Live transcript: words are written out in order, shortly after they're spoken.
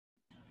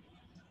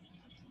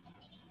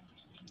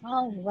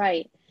All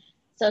right.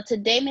 So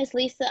today, Miss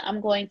Lisa,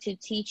 I'm going to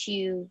teach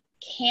you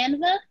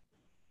Canva.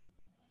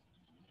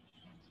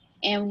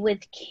 And with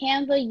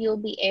Canva, you'll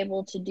be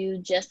able to do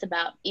just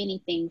about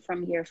anything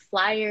from your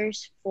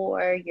flyers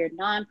for your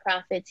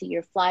nonprofit to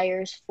your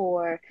flyers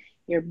for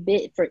your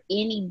for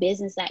any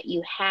business that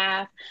you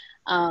have.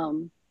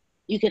 Um,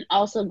 you can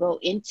also go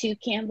into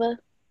Canva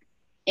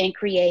and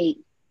create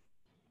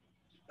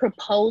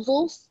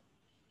proposals.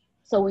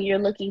 So when you're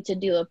looking to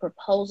do a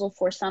proposal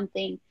for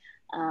something,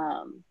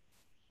 um,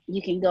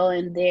 you can go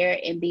in there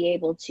and be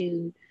able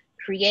to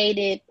create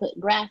it, put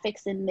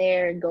graphics in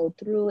there, go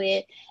through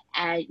it,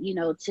 and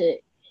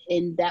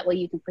and that way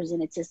you can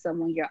present it to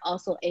someone. You're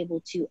also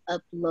able to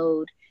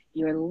upload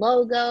your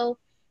logo.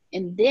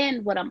 And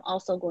then what I'm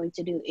also going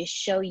to do is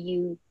show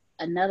you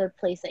another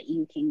place that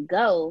you can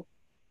go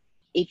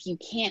if you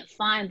can't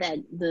find that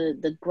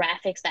the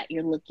graphics that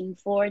you're looking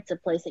for. It's a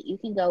place that you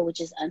can go, which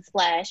is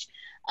Unsplash.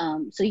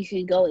 So you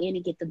can go in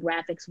and get the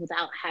graphics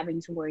without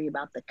having to worry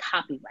about the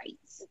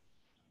copyrights.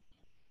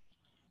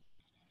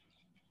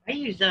 I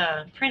use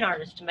Print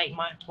Artist to make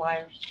my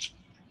flyers.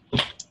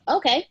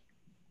 Okay,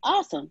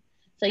 awesome.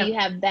 So Yeah. you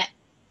have that.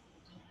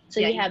 So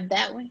Yeah, you have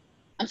that one.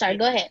 I'm sorry.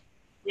 Go ahead.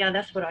 Yeah,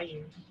 that's what I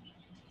use.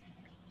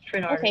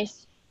 Print Okay,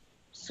 Artist.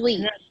 And sweet.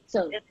 then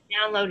So it's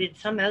downloaded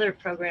some other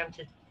program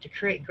to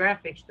create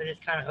graphics, but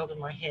it's kind of over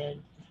my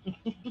head.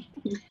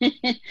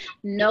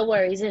 no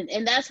worries,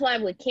 and that's why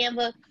with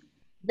Canva,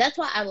 that's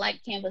why I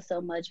like Canva so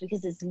much,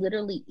 because it's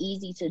literally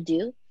easy to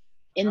do.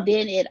 And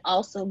then it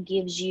also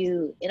gives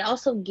you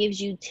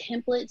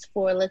templates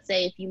for, let's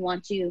say, if you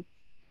want to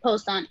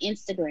post on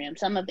Instagram.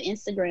 Some of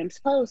Instagram's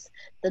posts,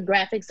 the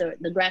graphic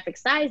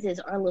sizes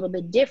are a little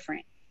bit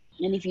different.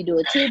 And if you do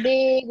it too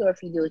big or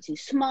if you do it too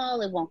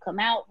small, it won't come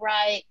out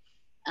right.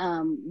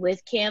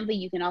 With Canva,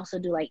 you can also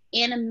do like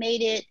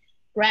animated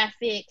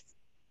graphics.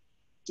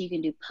 You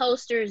can do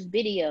posters,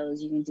 videos.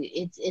 You can do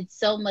it's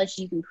so much.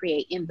 You can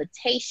create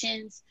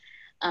invitations,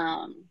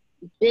 um,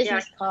 Yeah,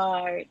 business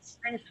cards.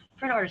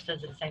 Print Artist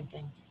does the same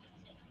thing.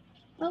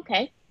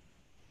 Okay.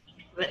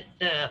 But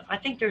I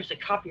think there's a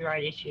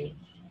copyright issue.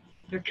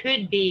 There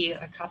could be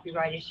a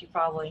copyright issue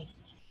probably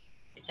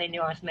if they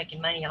knew I was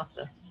making money off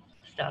the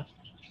stuff.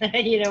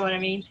 You know what I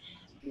mean?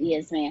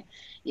 Yes, ma'am.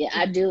 Yeah,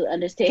 I do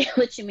understand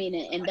what you mean,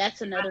 and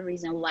that's another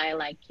reason why I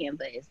like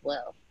Canva as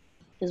well,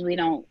 because we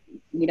don't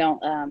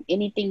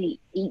anything.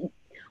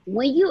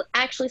 When you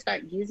actually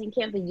start using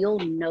Canva, you'll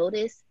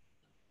notice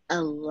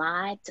a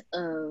lot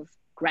of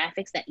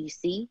graphics that you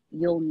see.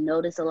 You'll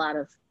notice a lot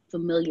of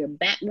familiar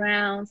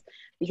backgrounds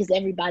because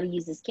everybody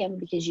uses Canva,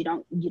 because you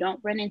don't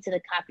run into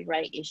the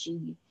copyright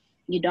issue.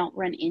 You don't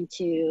run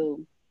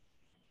into,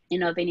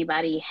 if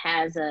anybody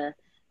has a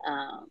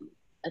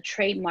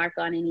trademark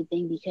on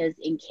anything, because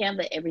in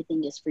Canva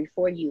everything is free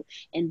for you.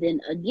 And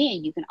then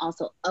again, you can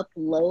also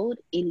upload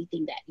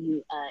anything that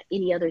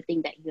any other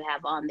thing that you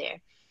have on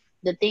there.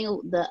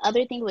 The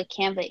other thing with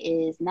Canva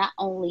is not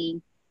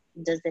only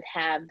does it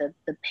have the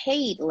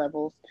paid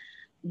levels,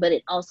 but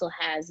it also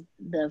has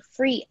the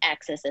free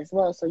access as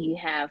well. So you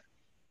have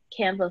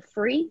Canva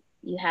free,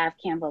 you have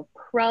Canva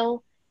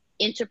Pro,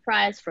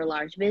 Enterprise for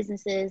large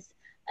businesses,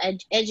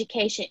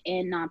 education,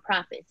 and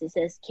nonprofits. It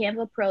says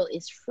Canva Pro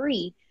is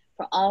free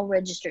for all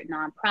registered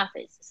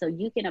nonprofits. So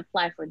you can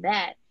apply for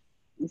that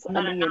I'm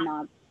not under a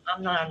your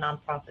I'm not a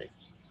nonprofit.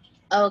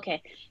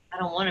 Okay, I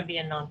don't want to be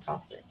a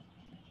nonprofit.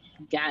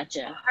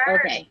 gotcha. I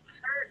heard, Okay.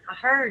 I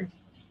heard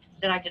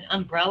that I could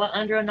umbrella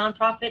under a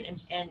nonprofit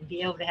and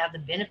be able to have the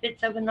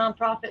benefits of a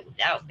nonprofit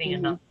without being a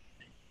hmm nonprofit.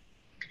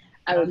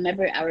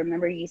 I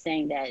remember you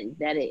saying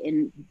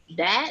and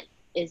that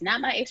is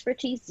not my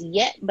expertise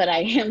yet, but I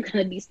am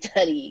going to be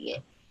studying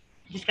it.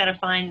 Just got to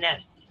find that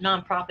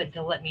nonprofit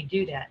to let me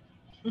do that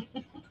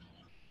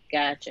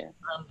Gotcha.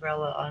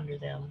 umbrella under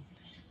them.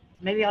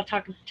 Maybe I'll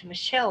talk to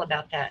Michelle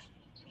about that.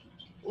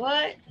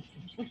 What?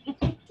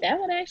 That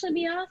would actually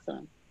be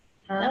awesome.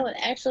 Huh?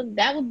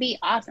 That would be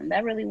awesome.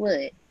 That really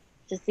would.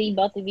 To see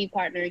both of you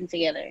partnering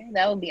together.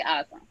 That would be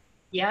awesome.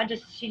 Yeah,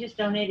 she just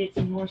donated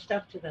some more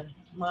stuff to the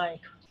my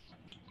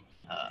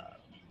uh,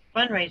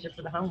 fundraiser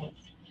for the homeless,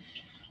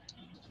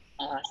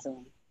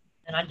 Awesome.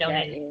 and I That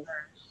donated is.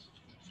 hers.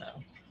 So,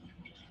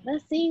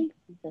 Let's see.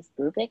 That's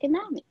group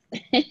economics.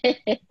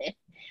 but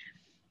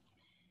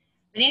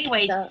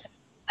anyway, So,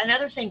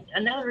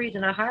 another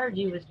reason I hired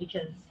you was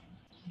because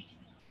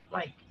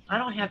like I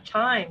don't have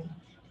time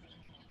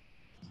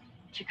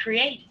to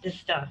create this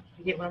stuff.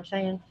 You get what I'm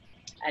saying?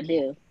 I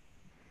do.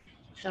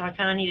 So I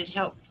kind of needed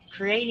help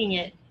creating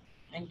it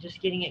and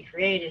just getting it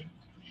created.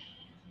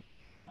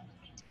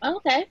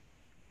 Okay.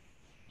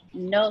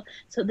 No.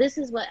 So this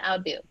is what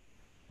I'll do.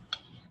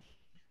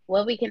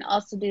 What we can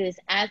also do is,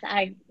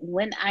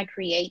 when I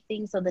create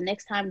things, so the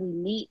next time we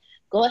meet,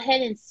 go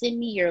ahead and send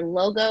me your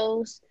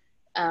logos.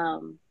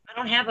 Um, I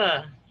don't have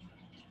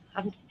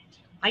I'm,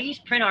 I use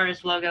Print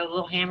Artist logo, the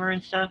little hammer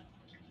and stuff.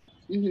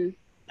 mhm.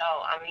 So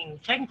I mean,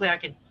 technically, I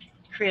could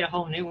create a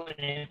whole new one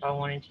if I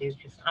wanted to,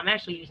 because I'm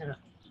actually using a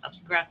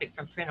graphic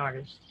from Print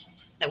Artist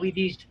that we've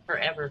used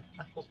forever.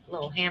 A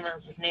little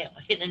hammer with nail,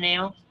 hitting a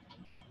nail.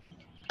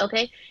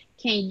 Okay.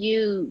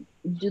 Do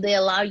they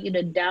allow you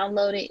to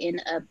download it in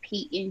a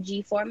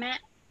PNG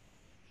format?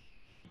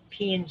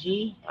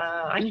 PNG.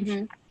 I can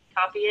Mm-hmm.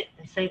 copy it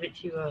and save it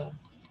to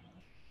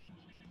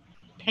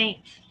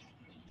Paint,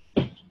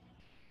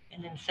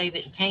 and then save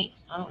it in Paint.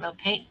 I don't know.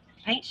 Paint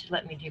should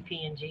let me do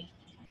PNG.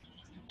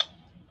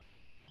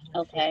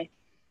 Let's see. Okay.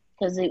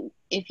 Because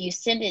if you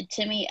send it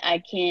to me, I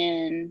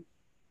can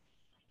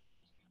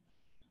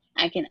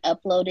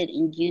upload it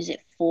and use it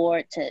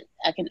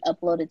I can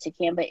upload it to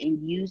Canva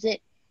and use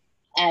it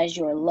as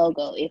your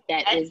logo if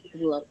that is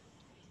the logo.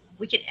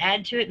 We could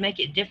add to it, make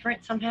it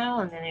different somehow,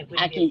 and then it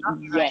I wouldn't be can,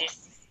 copyrighted.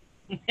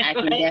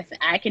 yes,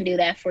 I can do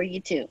that for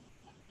you too.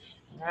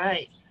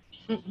 Right.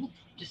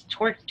 Just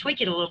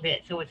tweak it a little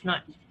bit so it's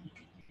not.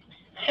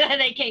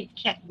 they can't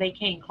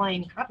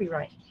claim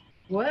copyright.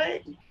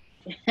 What?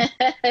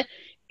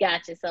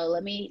 Gotcha. So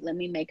let me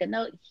make a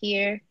note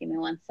here. Give me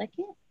 1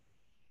 second.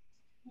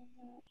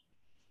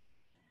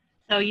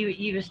 So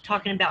you was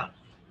talking about,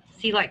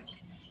 see, like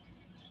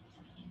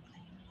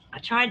I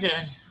tried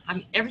to.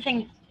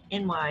 Everything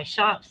in my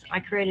shops. I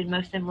created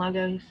most of them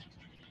logos,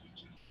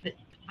 but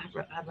I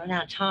run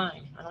out of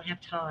time. I don't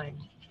have time.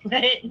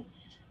 And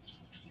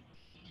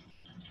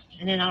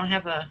then I don't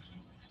have a.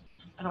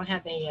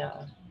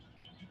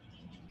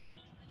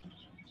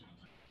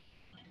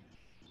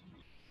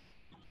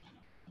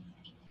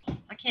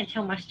 I can't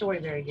tell my story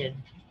very good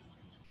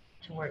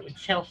to where it would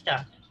sell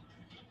stuff.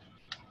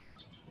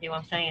 You know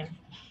what I'm saying?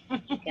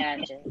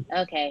 Gotcha.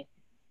 Okay.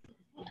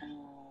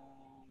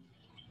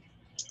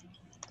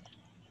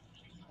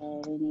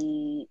 So we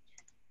need.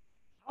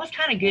 I was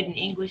kind of good in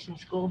English in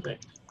school, but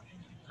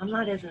I'm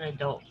not as an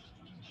adult.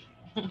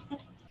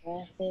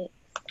 Graphics.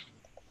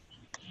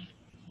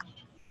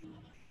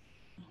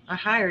 I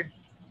hired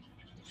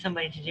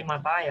somebody to do my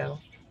bio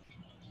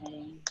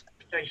Writing.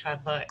 for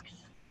 $35.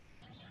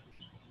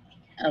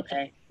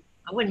 Okay.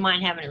 I wouldn't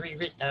mind having it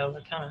rewritten though.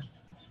 I kind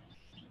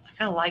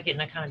of like it,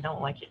 and I kind of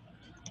don't like it.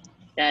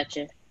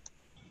 Gotcha.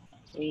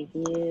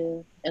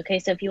 Review. Okay,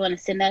 so if you want to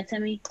send that to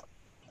me.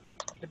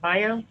 The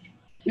bio?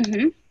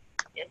 Mm-hmm.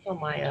 It's on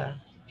my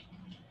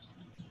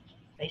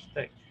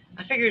Facebook.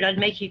 I figured I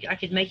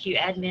could make you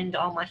admin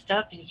to all my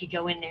stuff, and you could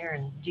go in there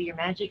and do your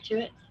magic to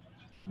it.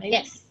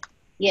 Maybe?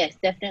 Yes,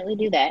 definitely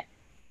do that.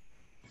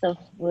 So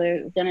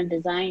we're gonna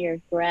design your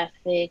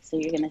graphics. So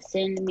you're gonna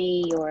send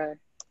me your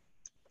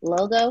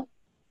logo.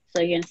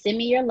 So you're gonna send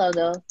me your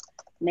logo.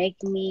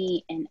 Make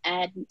me an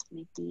admin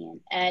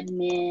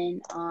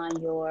on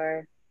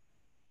your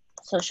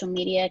social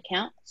media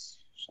accounts.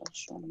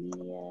 Social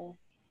media.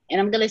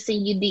 And I'm gonna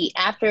send you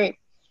after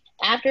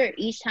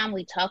each time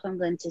we talk, I'm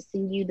going to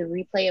send you the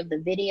replay of the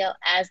video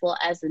as well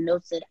as the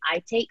notes that I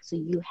take, so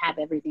you have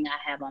everything I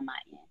have on my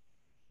end.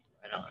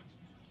 Right on.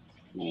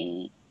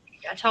 Make.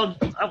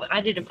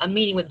 I did a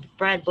meeting with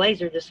Brad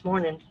Blazer this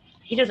morning.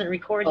 He doesn't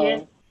record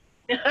yet.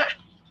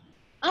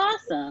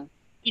 Awesome.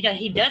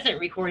 He doesn't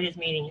record his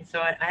meetings, so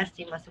I asked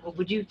him. I said, "Well,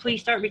 would you please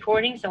start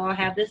recording so I'll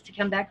have this to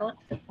come back on?"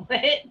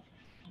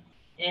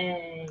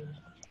 And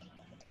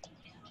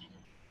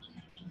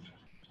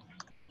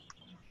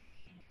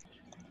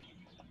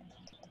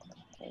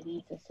Okay,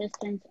 needs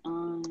assistance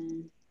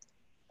on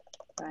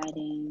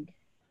writing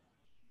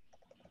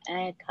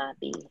ad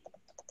copy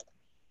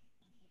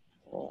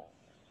for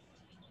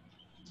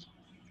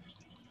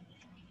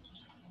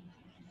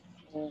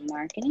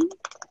marketing.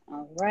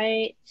 All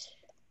right.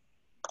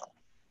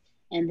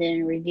 And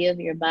then review of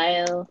your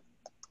bio.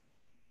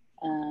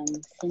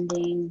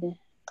 Sending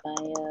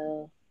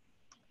bio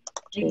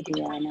to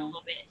Diana.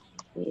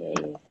 I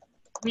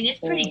mean, it's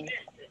pretty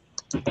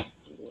good.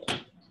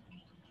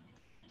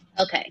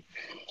 Okay.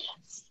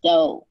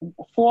 So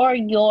for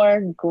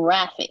your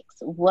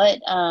graphics, what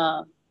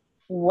are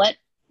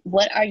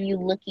you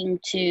looking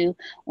to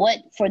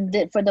for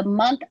the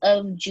month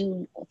of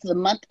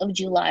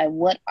July,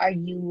 what are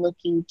you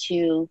looking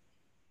to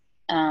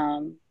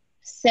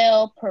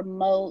sell,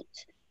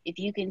 promote? If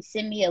you can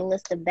send me a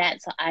list of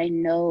that so I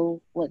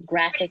know what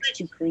graphics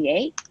to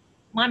create.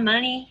 My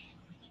money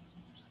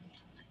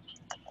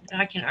that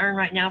I can earn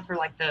right now for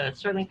like the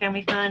Sterling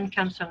Family Fund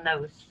comes from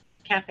those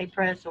Cafe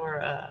Press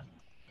or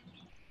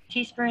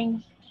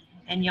Teespring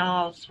and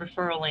y'all's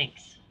referral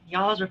links.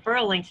 Y'all's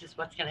referral links is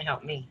what's going to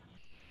help me.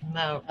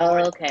 No. Oh,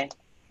 okay.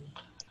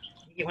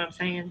 You get what I'm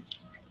saying?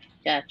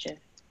 Gotcha.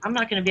 I'm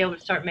not going to be able to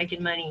start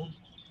making money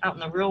out in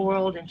the real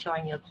world until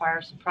I can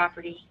acquire some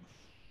property.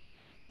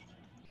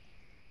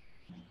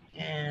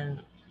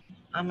 And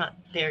I'm not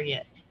there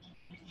yet.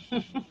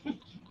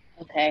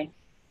 Okay.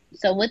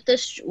 So so I need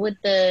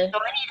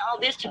all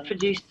this to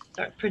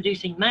start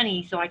producing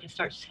money so I can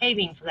start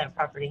saving for that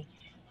property.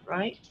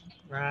 Right?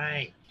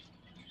 Right.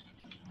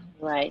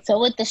 Right. So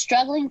with the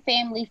Struggling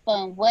Family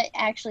Fund, what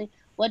do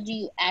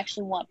you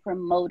actually want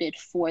promoted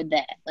for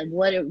that? Like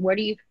what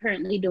are you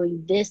currently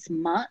doing this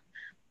month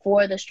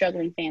for the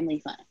Struggling Family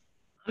Fund?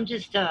 I'm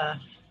just I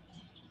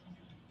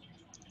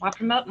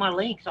promote my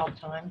links all the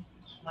time.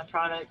 My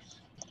products,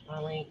 my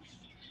links.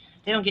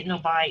 They don't get no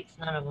bites,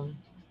 none of them.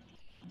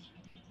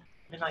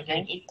 They're not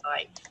getting any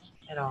bites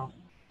at all.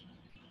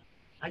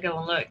 I go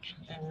and look,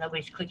 and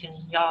nobody's clicking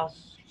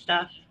y'all's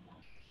stuff.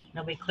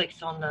 Nobody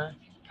clicks on the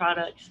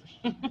products.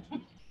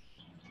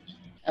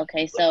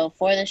 Okay, so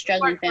for the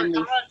struggling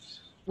family,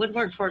 Would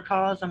work for a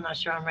cause. I'm not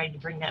sure I'm ready to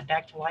bring that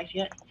back to life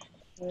yet.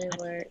 would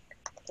work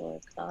for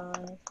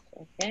cause.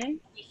 Okay.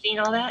 You seen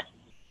all that?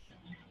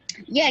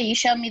 Yeah, you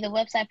showed me the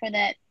website for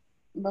that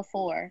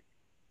before,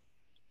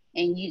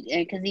 and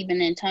because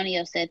even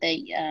Antonio said that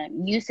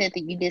you said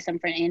that you did something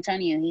for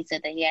Antonio. He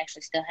said that he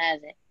actually still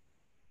has it.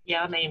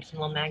 Yeah, I made him some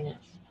little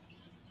magnets.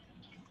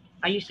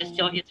 I used to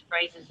steal his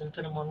phrases and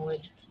put them on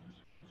wood.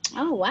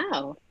 Oh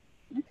wow.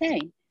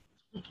 Okay.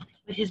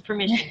 With his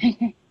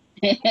permission.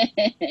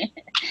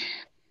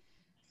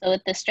 So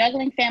with the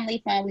Struggling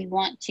Family Fund, we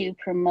want to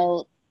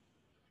promote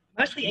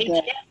mostly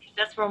ATS.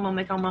 That's where I'm gonna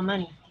make all my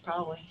money,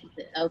 probably.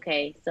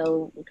 Okay,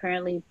 so we're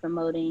currently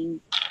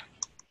promoting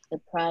the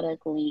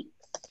product links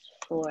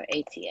for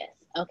ATS.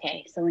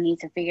 Okay, so we need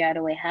to figure out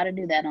a way how to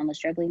do that on the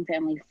Struggling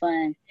Family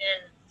Fund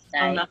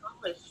site. On the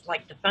homeless,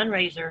 like the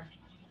fundraiser,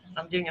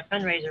 I'm doing a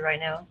fundraiser right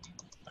now.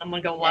 I'm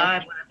gonna go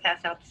live when I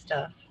pass out the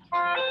stuff.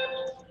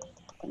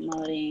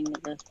 Promoting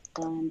the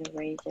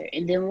fundraiser,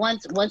 and then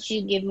once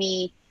you give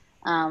me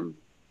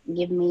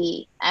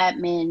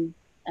admin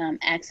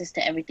access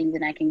to everything,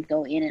 then I can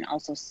go in and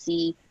also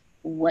see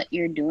what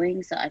you're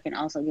doing, so I can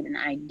also get an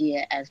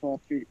idea as well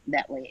through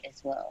that way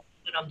as well.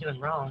 What I'm doing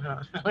wrong,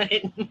 huh?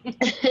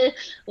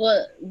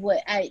 Well,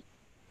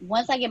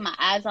 once I get my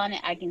eyes on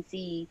it, I can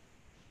see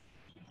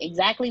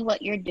exactly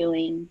what you're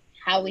doing,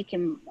 how we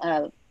can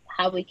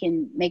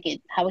make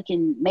it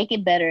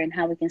better, and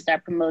how we can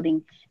start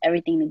promoting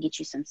everything to get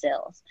you some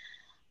sales.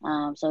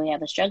 So we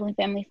have the Struggling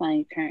Family Fund.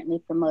 You're currently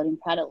promoting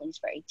product links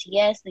for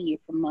ATS, then you're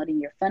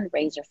promoting your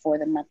fundraiser for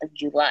the month of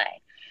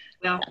July.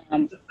 Well,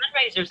 the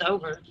fundraiser's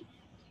over.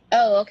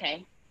 Oh,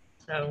 okay.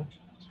 So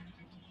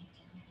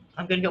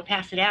I'm gonna go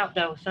pass it out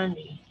though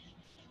Sunday.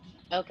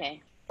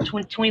 Okay.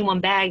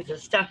 21 bags of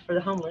stuff for the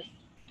homeless.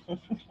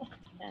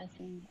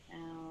 Passing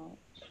out.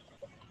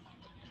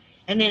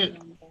 And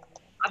then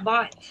I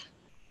bought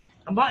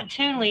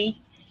Toonly.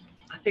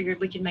 I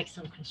figured we could make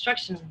some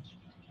construction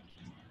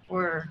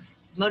or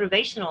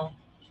motivational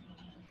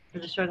for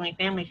the Struggling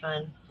Family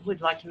Fund. I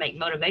would like to make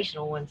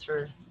motivational ones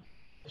for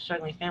the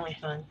Struggling Family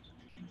Fund.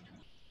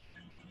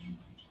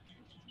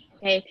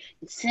 Okay,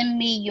 send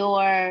me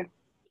your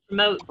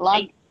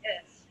log.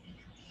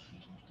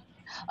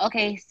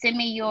 Okay, send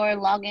me your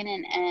login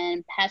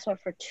and password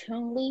for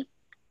Toonly.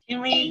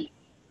 Toonly,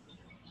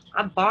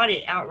 I bought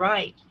it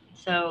outright,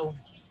 so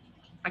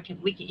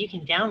you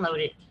can download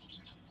it.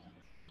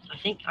 I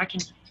think I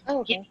can.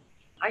 Oh, okay.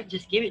 I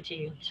just give it to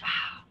you.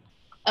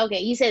 Okay,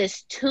 you said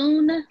it's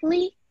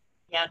Toonly?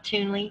 Yeah,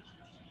 Toonly.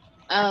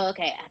 Oh,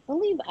 okay. I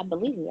believe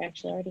we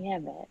actually already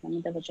have that. Let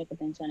me double check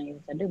with Antonio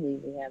because I do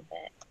believe we have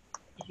that.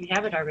 If you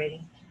have it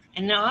already.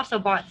 And then I also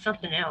bought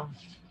something else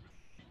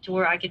to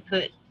where I could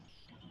put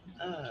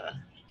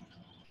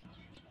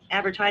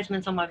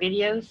advertisements on my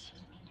videos.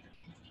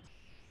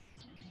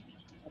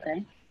 Okay. I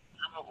don't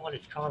know what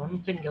it's called.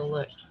 I'm gonna go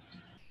look.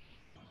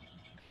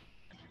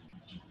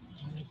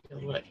 Let me go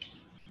look.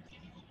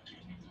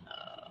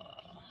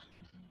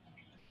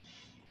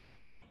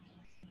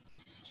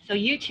 So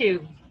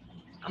YouTube,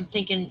 I'm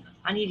thinking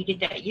I need to get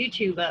that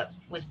YouTube up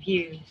with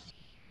views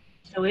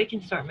so it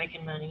can start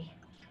making money.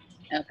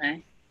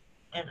 Okay.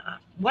 And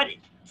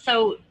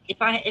so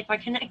if I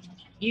connect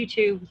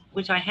YouTube,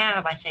 which I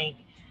have, I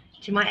think,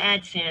 to my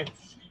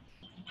AdSense,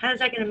 how is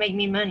that going to make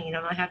me money?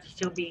 Don't I have to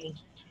still be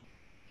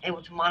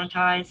able to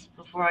monetize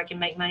before I can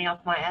make money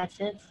off my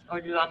AdSense,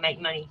 or do I make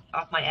money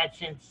off my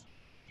AdSense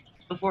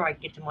before I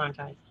get to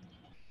monetize?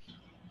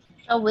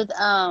 So with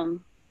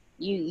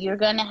you're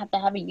gonna have to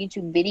have a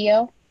YouTube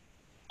video,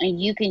 and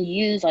you can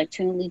use like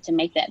Toonly to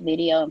make that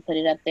video and put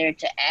it up there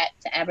to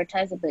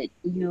advertise it. But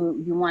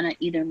you want to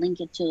either link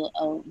it to you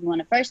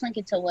want to first link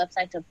it to a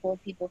website to pull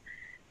people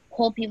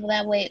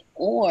that way,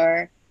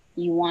 or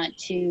you want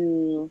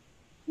to,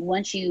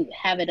 once you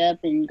have it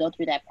up and go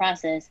through that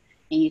process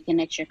and you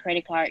connect your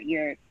credit card,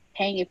 your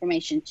paying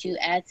information to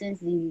AdSense,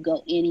 then you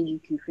go in and you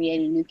can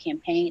create a new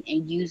campaign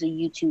and use a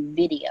YouTube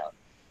video.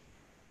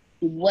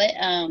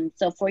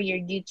 So for your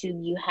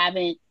YouTube, you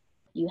haven't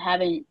do you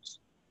have a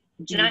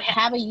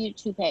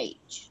YouTube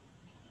page?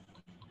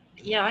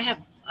 Yeah, I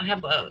have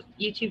a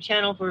YouTube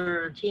channel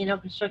for T&L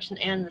Construction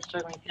and the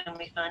Struggling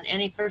Family Fund,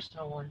 and a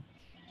personal one.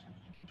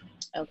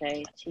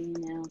 Okay,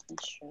 T&L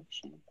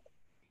Construction.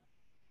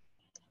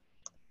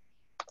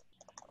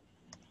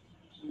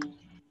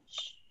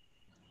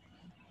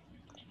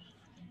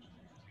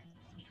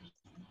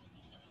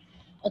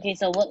 Okay,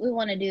 so what we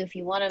want to do,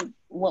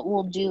 what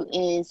we'll do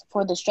is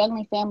for the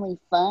Struggling Family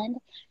Fund,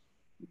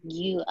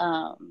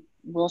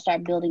 we'll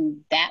start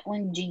building that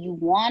one. Do you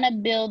want to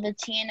build the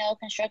T&L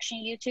Construction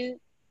YouTube?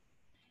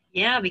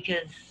 Yeah,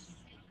 because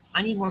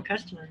I need more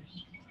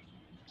customers.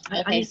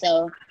 Okay, I need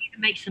to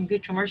make some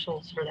good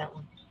commercials for that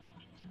one.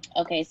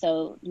 Okay,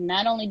 so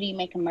not only do you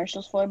make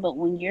commercials for it, but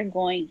when you're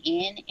going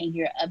in and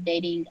you're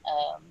updating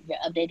a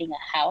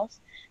house,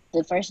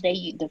 The first day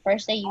you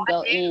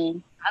go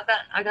in.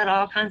 I got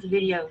all kinds of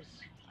videos.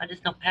 I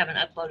just haven't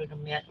uploaded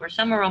them yet. Or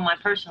some are on my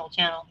personal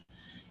channel,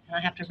 and I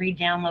have to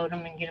re-download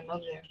them and get them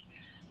over there.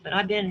 But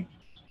I've been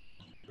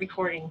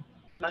recording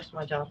most of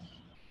my jobs.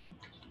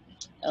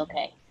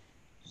 Okay.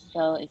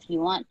 So if you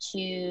want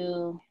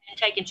to. And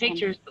taking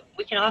pictures, but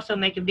we can also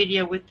make a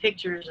video with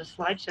pictures, a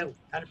slideshow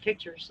out of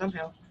pictures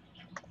somehow.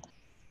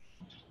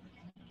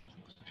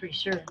 Pretty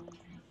sure.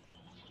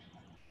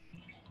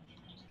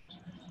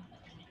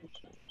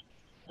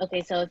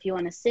 Okay, so if you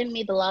want to send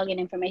me the login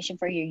information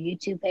for your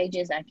YouTube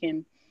pages, I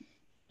can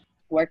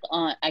work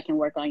on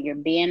your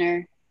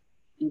banner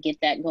and get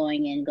that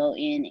going and go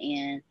in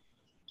and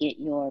get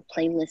your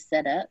playlist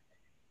set up.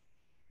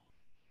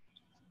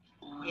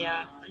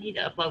 Yeah, I need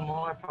to upload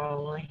more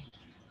probably.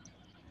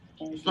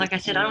 It's like I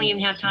said, I don't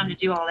even have time to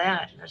do all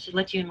that. I should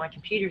let you in my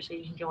computer so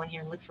you can go in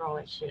here and look for all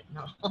that shit.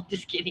 No, I'm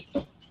just kidding.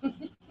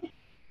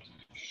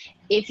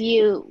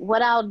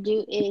 What I'll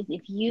do is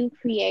if you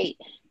create,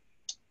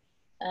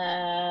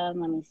 let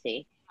me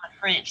see. Not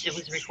French, it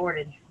was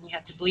recorded. You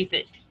have to bleep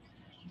it.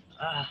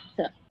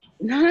 So,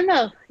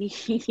 no,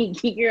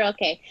 you're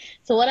okay.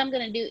 So what I'm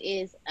gonna do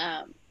is,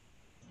 I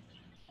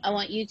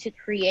want you to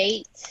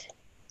create.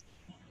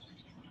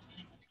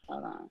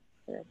 Hold on,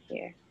 put it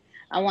here.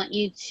 I want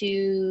you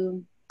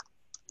to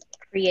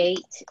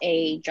create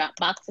a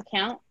Dropbox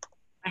account.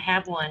 I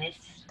have one.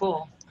 It's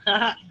full.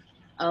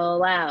 Oh,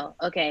 wow.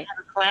 Okay. I have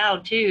a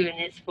cloud too,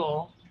 and it's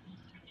full.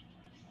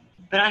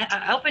 But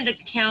I opened an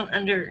account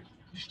under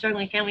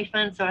Struggling Family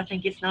Fund, so I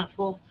think it's not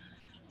full.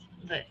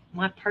 But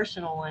my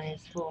personal one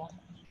is full.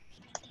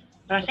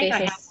 But I think I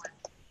have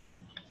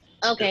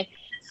one. Okay.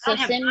 So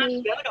send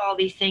me. Go to all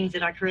these things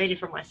that I created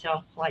for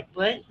myself. Like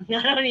what?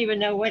 I don't even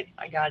know what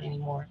I got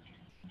anymore.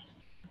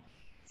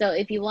 So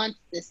if you want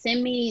to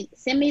send me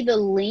the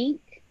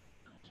link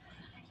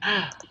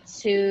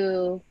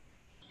to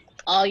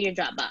all your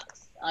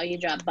Dropbox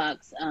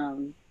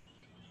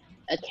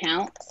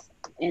accounts,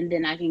 and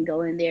then I can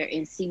go in there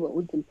and see what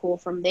we can pull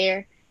from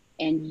there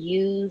and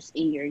use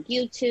in your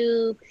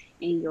YouTube,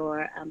 in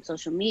your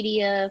social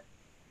media,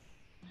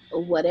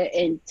 or whatever,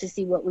 and to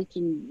see what we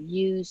can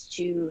use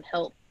to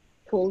help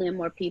pull in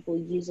more people,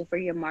 use it for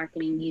your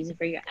marketing, use it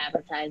for your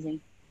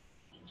advertising.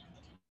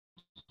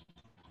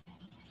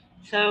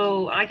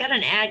 So I got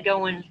an ad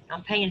going.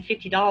 I'm paying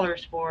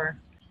 $50 for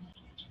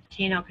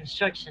TNL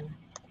Construction.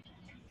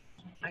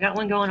 I got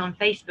one going on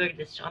Facebook.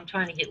 I'm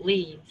trying to get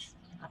leads.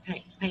 I'm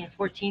paying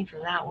 $14 for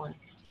that one.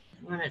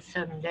 Run it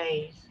 7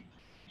 days.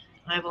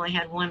 I've only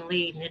had one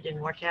lead and it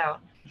didn't work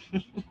out.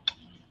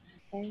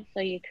 Okay,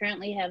 so you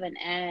currently have an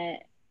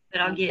ad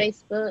on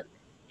Facebook.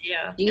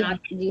 Yeah. Do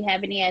you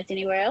have any ads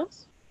anywhere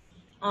else?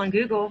 On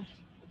Google.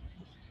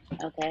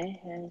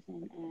 Okay. Has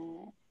an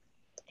ad.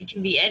 It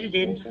can be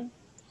edited.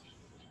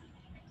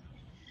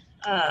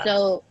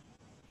 So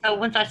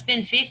once I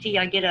spend $50,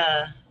 I get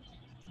a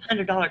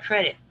 $100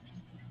 credit.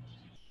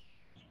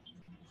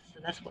 So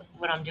that's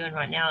what I'm doing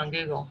right now on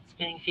Google,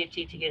 spending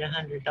 $50 to get a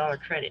 $100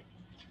 credit.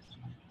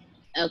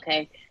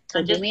 Okay.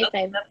 So do me a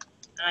favor.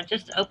 I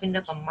just opened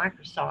up a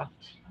Microsoft,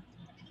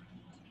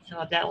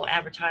 so that will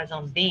advertise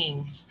on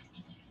Bing.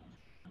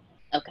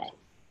 Okay.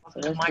 So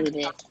let's do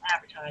this.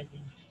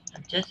 Advertising. I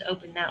just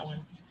opened that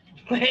one.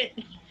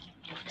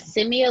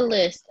 Send me a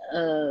list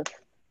of.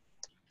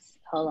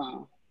 Hold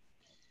on.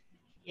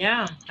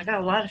 Yeah, I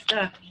got a lot of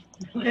stuff.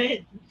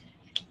 It's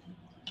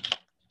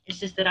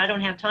just that I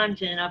don't have time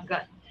to, and I've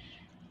got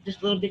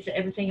just little bits of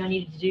everything I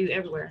needed to do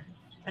everywhere.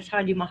 That's how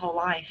I do my whole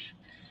life.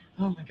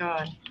 Oh my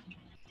God.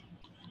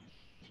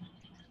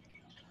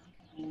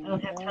 I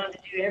don't have time to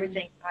do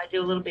everything. I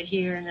do a little bit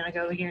here, and then I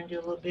go over here and do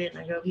a little bit,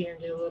 and I go here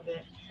and do a little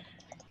bit.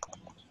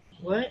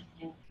 What?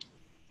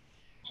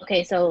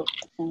 Okay, so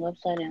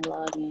website and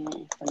login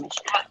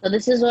information. So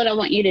this is what I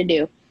want you to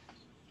do.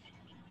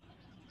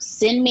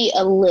 Send me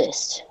a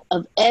list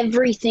of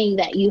everything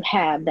that you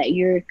have that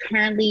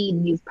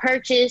you've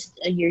purchased,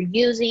 you're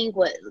using,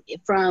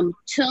 from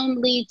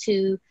Toonly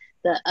to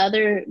the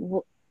other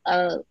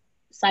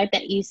site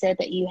that you said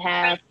that you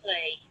have.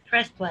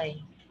 Press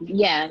Play.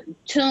 Yeah,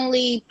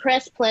 Toonly,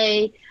 Press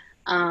Play,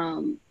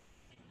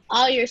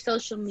 all your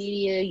social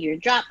media, your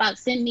Dropbox.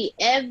 Send me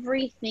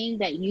everything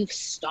that you've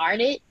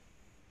started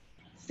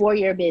for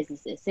your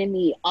businesses. Send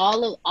me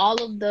all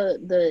of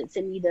the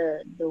send me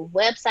the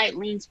website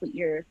links with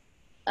your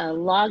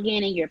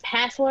login and your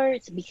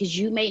passwords, because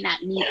you may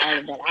not need all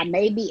of that. I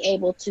may be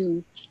able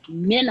to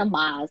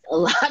minimize a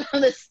lot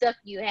of the stuff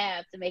you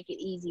have to make it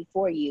easy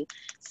for you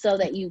so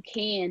that you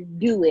can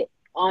do it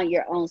on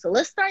your own. So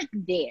let's start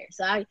there.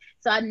 So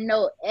I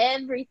know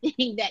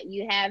everything that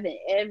you have and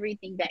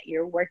everything that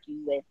you're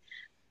working with.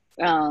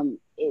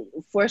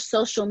 For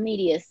social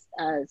media,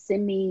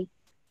 send me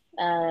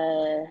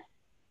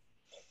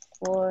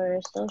for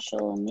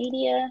social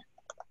media,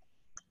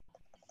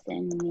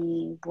 send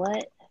me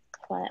what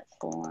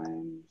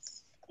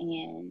platforms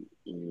and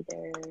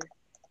either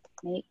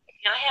make.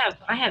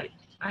 I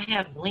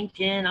have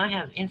LinkedIn.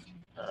 I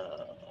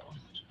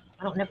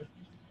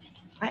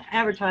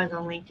advertise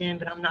on LinkedIn,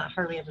 but I'm not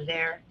hardly ever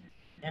there.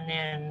 And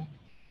then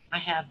I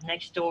have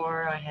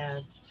Nextdoor.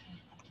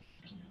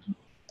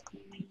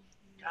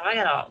 I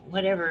got all,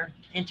 whatever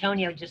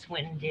Antonio just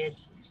went and did.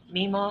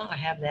 Mima, I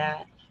have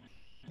that.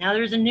 Now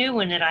there's a new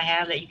one that I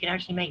have that you can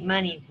actually make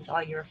money with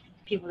all your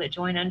people that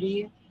join under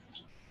you.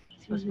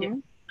 It's supposed to be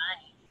money.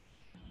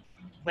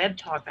 Web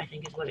Talk, I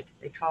think is what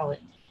they call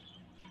it.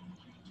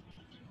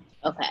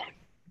 Okay.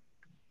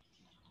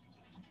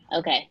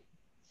 Okay.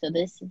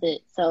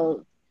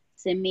 So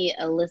send me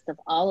a list of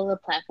all of the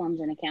platforms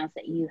and accounts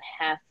that you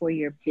have for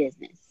your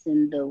business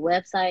and the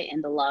website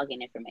and the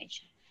login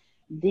information.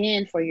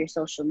 Then for your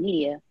social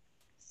media,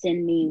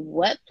 send me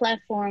what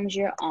platforms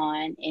you're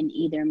on and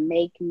either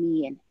make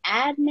me an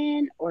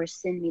admin or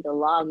send me the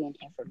login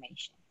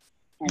information.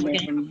 And we're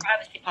going to have a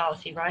privacy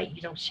policy, right?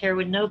 You don't share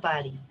with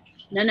nobody.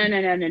 No,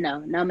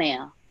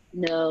 ma'am.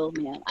 No,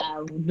 ma'am.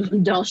 I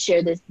don't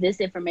share this. This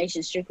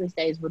information strictly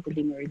stays with the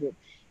DeMarie Group.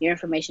 Your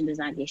information does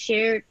not get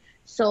shared,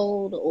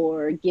 sold,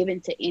 or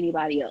given to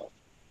anybody else.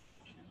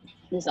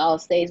 This all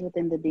stays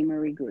within the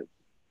DeMarie Group.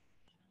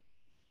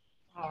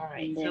 All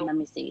right. And then so let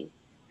me see.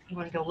 You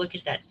want to go look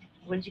at that?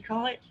 What did you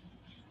call it?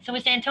 So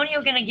is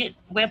Antonio going to get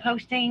web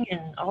hosting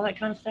and all that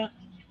kind of stuff?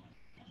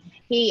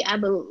 I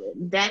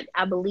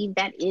believe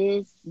that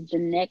is the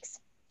next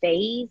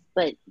phase,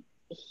 but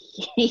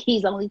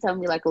he's only telling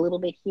me like a little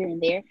bit here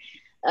and there.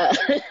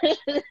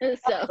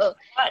 So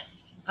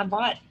I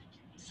bought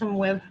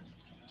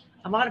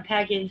a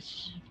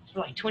package for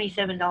like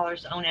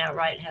 $27 on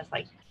Outright. It has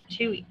like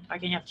I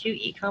can have 2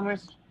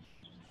 e-commerce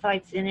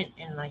sites in it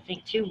and I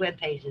think 2 web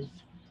pages.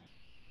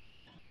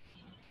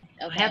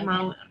 Okay.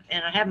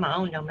 I have my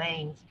own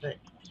domains, but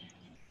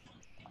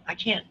I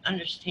can't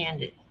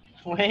understand it.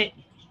 What?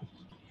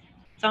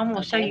 So I'm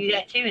going to show you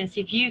that too and see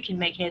if you can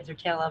make heads or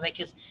tail of it,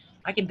 because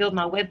I can build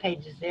my web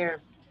pages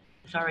there.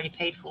 It's already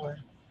paid for,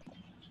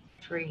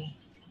 free.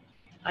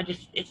 I'm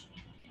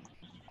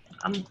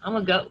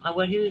gonna go.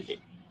 Who is it?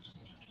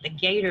 The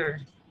Gator.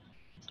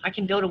 I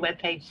can build a web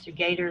page through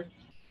Gator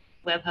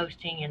web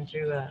hosting and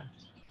through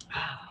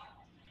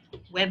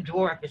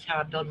WebDwarf is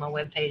how I build my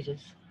web pages.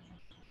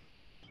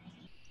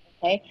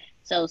 Okay,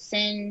 so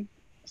send.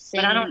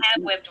 But I don't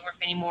have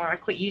WebDwarf anymore. I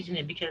quit using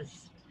it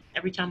because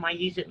every time I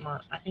use it,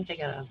 I think they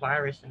got a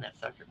virus in that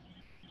sucker.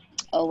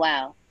 Oh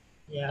wow.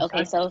 Yeah.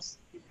 Okay, so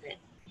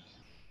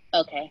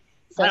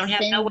I don't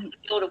have no way to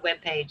build a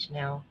web page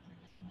now.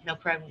 No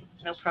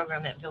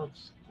program that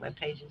builds web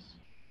pages.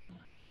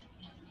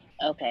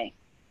 Okay.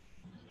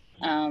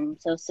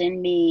 So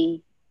send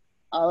me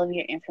all of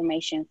your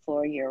information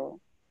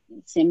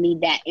send me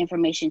that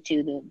information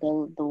to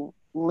the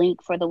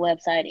link for the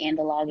website and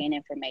the login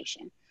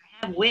information.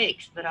 I have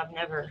Wix, but I've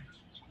never.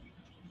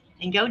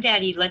 And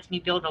GoDaddy lets me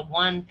build a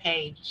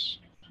 1-page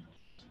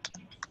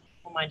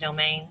for my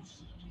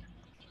domains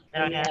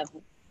that I have.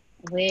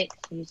 Wix,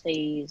 you say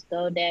you use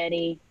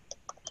GoDaddy.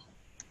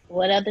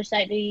 What other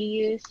site do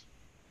you use?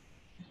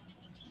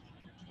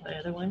 What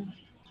other one?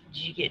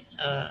 Did you get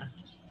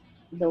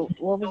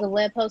what was the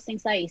web hosting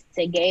site? You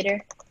said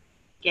Gator?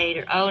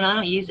 Gator. Oh, no, I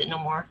don't use it no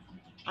more.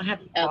 I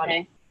haven't bought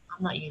it.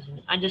 I'm not using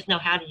it. I just know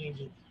how to use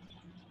it.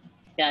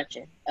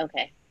 Gotcha.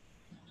 Okay.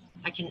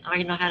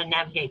 I know how to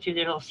navigate through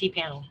their little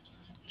cPanel.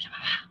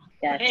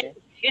 Gotcha.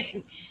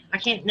 I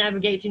can't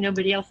navigate through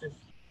nobody else's.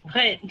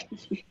 But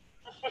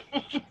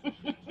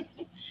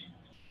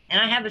and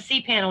I have a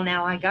cPanel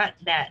now. I got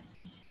that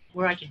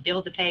where I can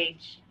build the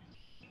page.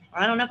 Or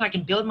I don't know if I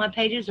can build my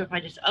pages or if I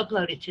just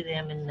upload it to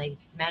them and they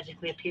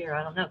magically appear.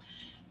 I don't know.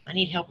 I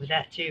need help with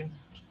that too.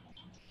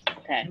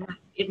 Okay.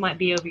 It might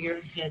be over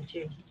your head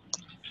too.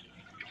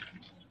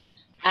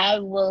 I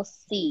will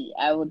see.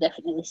 I will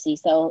definitely see.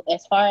 So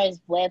as far as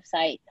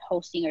website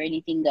hosting or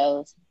anything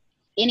goes,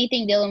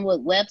 anything dealing with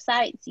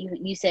websites,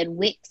 you said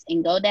Wix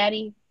and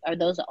GoDaddy, are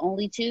those the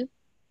only 2?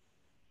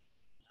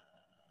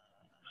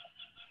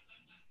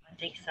 I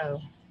think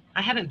so.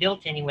 I haven't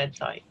built any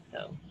website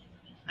though.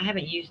 I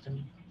haven't used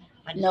them.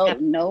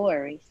 No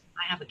worries.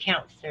 I have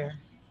accounts there.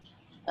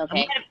 Okay. I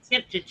might have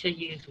attempted to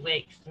use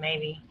Wix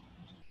maybe.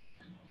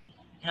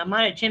 And I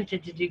might have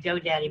attempted to do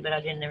GoDaddy, but I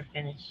didn't ever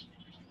finish.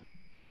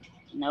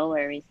 No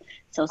worries.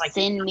 So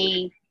send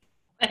me.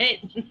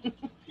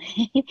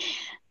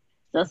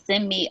 So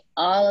send me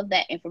all of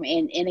that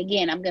information. And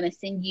again, I'm going to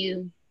send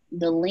you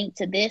the link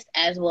to this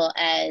as well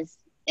as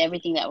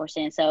everything that we're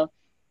saying. So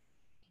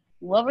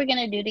what we're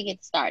going to do to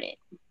get started,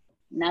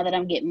 now that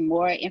I'm getting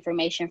more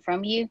information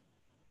from you.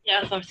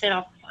 Yeah, so I said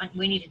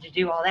we needed to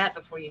do all that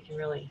before you can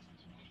really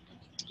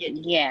get.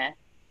 Yeah.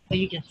 So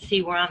you can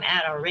see where I'm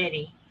at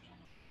already.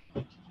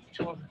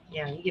 So,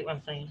 yeah, you get what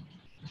I'm saying.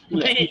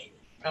 Yes.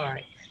 All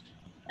right.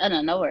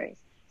 Oh, no worries.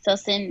 So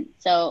send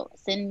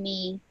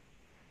me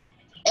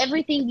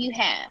everything you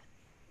have.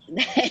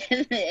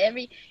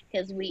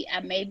 Because I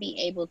may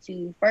be able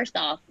to, first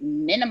off,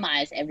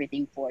 minimize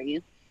everything for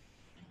you.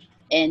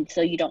 And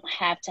so you don't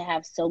have to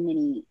have so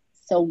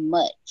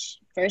much.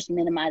 First,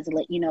 minimize and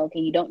let you know, okay,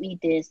 you don't need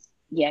this.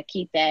 Yeah,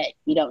 keep that.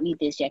 You don't need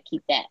this. Yeah,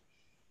 keep that.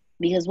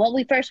 Because what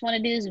we first want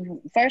to do is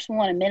we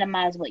want to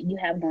minimize what you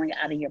have going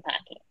out of your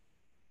pocket.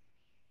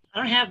 I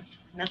don't have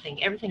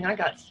Nothing. Everything I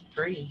got's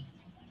free.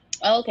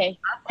 Oh, okay.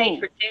 I pay Cool.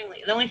 for Zoom.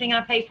 The only thing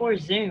I pay for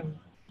is Zoom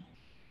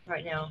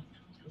right now.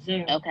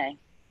 Zoom, Okay.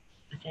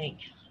 I think.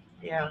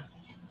 Yeah.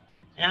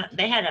 And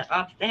they had an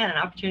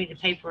opportunity to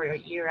pay for a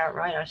year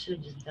outright. I should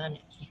have just done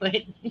it, but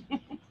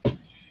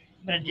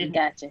I didn't.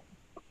 Gotcha.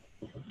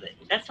 But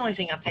that's the only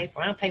thing I pay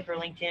for. I don't pay for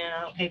LinkedIn.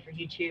 I don't pay for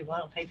YouTube. I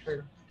don't pay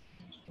for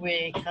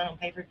Wix. I don't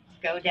pay for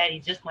GoDaddy.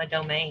 It's just my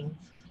domains.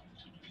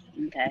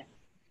 Okay.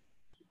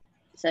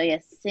 So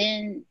yes,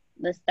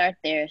 let's start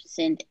there.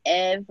 Send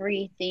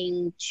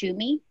everything to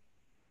me.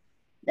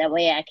 That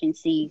way I can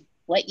see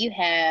what you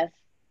have,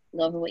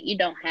 go over what you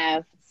don't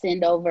have,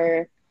 send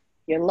over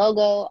your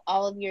logo,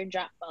 all of your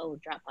Dropbox.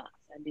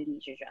 I do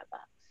need your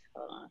Dropbox.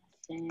 Hold on.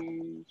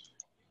 Send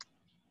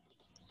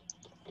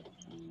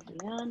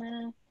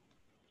Brianna.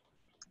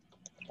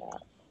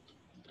 Drop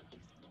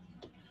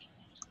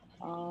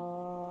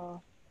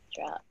all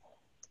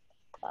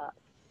Dropbox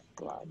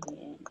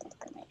login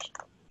information.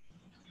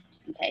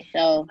 Okay,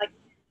 so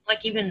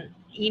Like even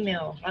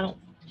email. I don't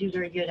do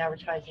very good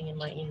advertising in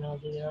my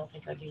emails either. I don't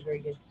think I do very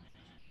good.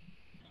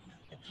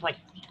 It's like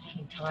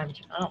taking time.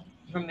 I don't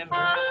remember.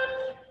 I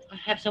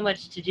have so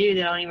much to do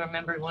that I don't even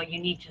remember. Well, you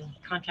need to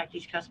contact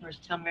these customers,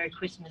 tell them Merry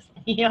Christmas,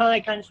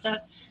 that kind of stuff.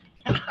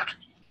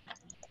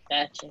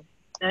 gotcha.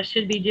 That I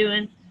should be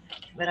doing,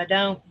 but I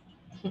don't.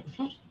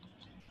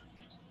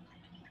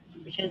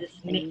 Because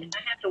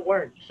I have to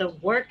work. So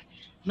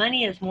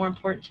money is more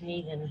important to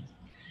me than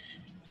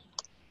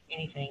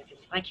anything. If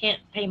I can't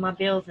pay my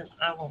bills, and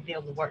I won't be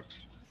able to work.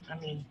 I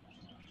mean,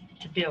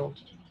 to build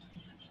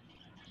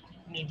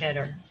me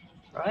better,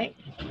 right?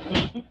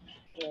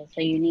 Yeah,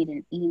 so you need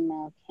an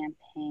email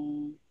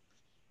campaign.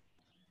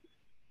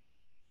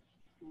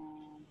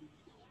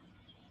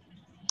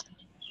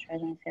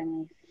 Struggling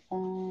Family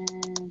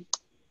Fun.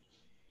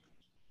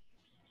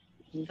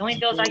 The only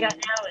bills I got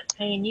now is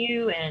paying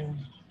you, and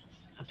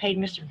I paid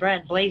Mr.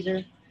 Brad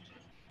Blazer.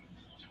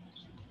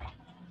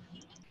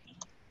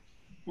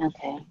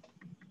 Okay.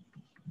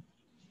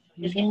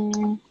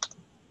 I'm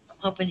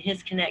hoping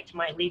his connect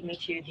might lead me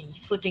to the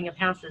flipping of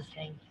houses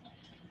thing.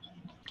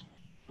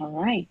 All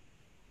right.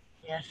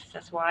 Yes,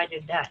 that's why I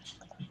did that.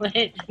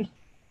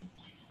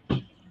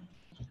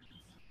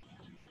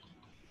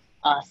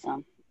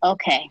 Awesome.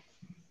 Okay.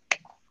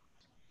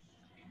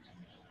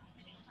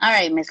 All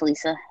right, Miss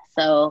Lisa.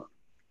 So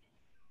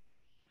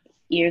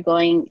you're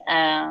going,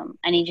 I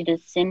need you to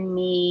send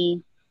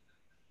me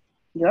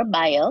your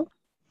bio.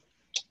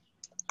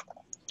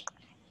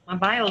 My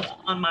bio's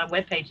on my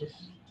web pages.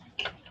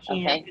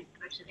 Okay.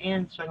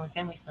 And Struggling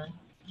Family Fun.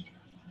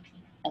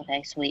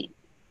 Okay, sweet.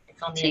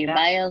 It's on the So your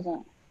bio's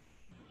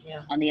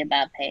on the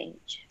about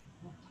page.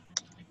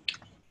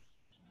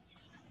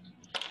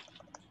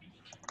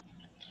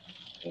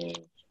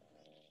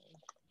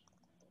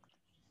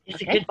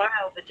 It's a good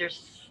bio, but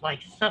there's like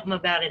something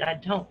about it I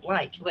don't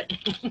like. What?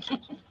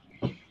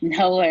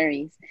 No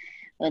worries.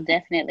 We'll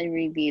definitely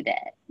review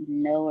that.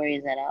 No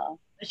worries at all.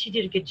 But she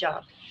did a good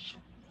job.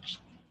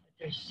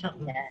 There's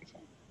something. Gotcha.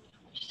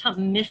 There's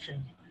something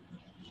missing.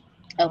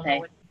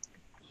 Okay.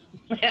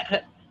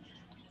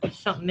 There's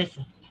something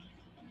missing.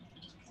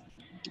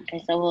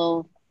 Okay,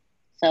 so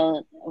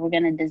we're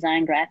gonna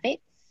design graphics.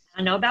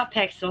 I know about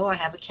Pexel. I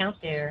have an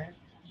account there.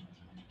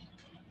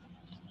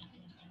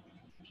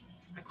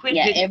 I quit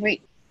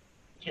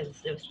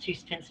because it was too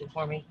expensive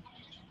for me.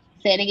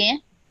 Say it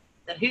again.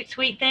 The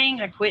Hootsuite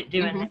thing, I quit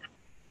doing that.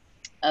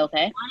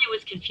 Okay. One, it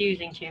was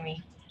confusing to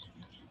me.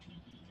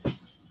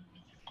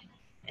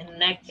 And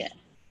next,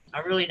 I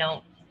really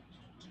don't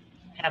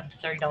have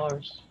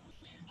 $30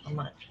 a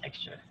month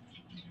extra.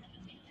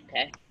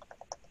 Okay.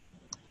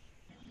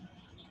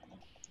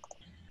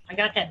 I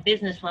got that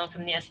business loan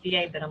from the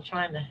SBA, but I'm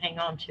trying to hang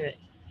on to it.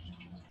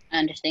 I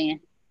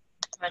understand.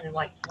 Trying to,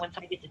 like, once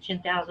I get to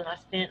 10,000 I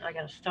spent, I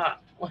gotta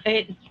stop.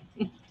 Wait.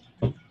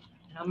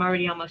 I'm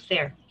already almost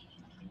there.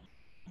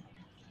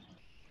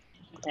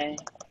 Okay.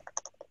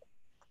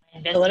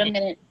 So what I'm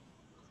gonna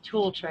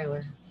tool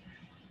trailer.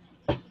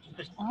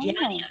 Yeah,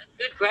 I need a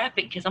good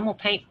graphic because I'm gonna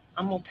paint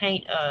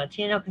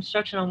TNL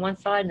Construction on one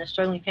side and the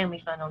Struggling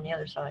Family Fund on the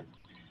other side.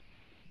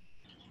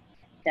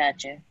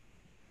 Gotcha.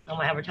 I'm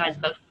gonna advertise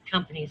both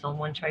companies on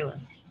one trailer.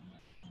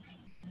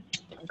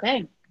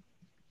 Okay.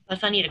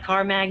 Plus, I need a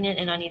car magnet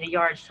and I need a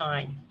yard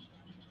sign.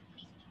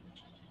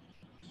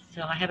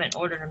 So I haven't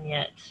ordered them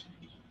yet.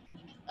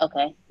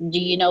 Okay. Do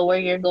you know where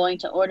you're going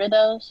to order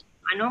those?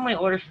 I normally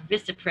order from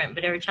Vistaprint,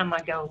 but every time I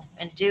go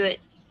and do it,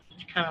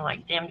 it's kind of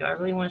like, damn, do I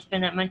really want to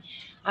spend that money?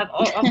 I've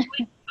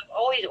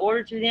always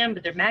ordered through them,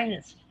 but their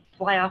magnets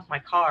fly off my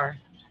car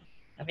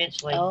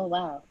eventually. Oh,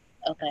 wow.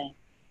 Okay.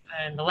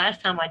 And the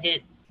last time I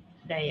did,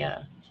 they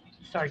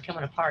started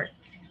coming apart.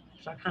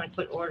 So I kind of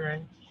quit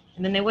ordering.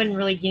 And then they wasn't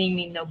really getting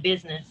me no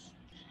business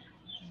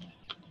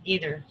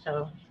either.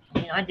 So,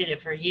 I did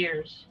it for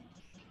years.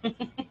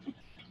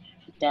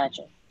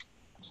 Gotcha.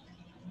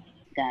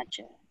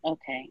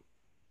 Okay.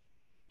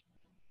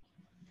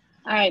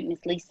 All right, Miss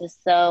Lisa.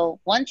 So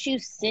once you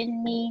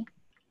send me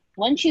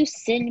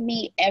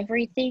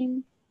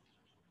everything,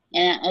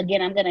 And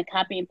again, I'm gonna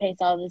copy and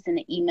paste all this in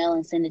the email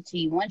and send it to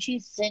you. Once you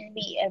send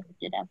me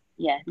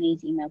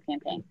needs email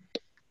campaign.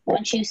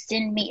 Once you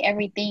send me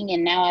everything,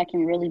 and now I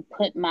can really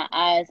put my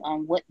eyes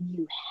on what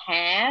you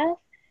have,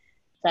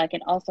 so I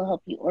can also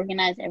help you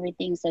organize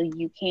everything so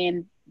you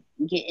can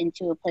get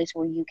into a place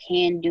where you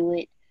can do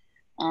it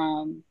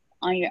on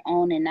your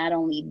own. And not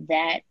only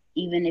that,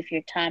 even if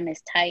your time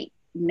is tight,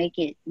 make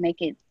it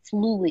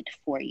fluid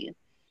for you.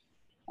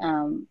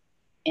 And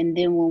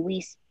then when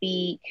we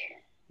speak,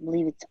 I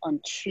believe it's on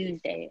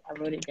Tuesday. I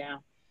wrote it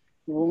down.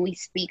 When we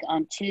speak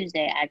on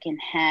Tuesday, I can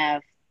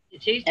have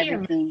Tuesday or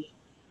everything.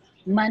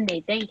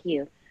 Monday, thank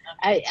you.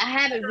 I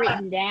have it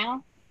written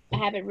down. I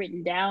have it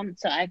written down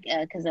so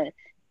because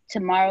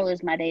tomorrow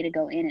is my day to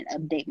go in and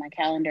update my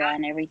calendar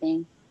on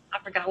everything.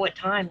 I forgot what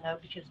time though,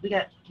 because we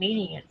got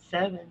meeting at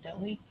 7, don't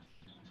we?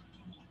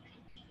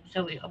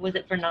 So was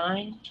it for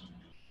 9?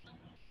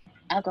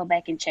 I'll go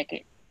back and check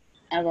it.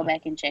 I'll go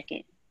back and check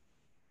it.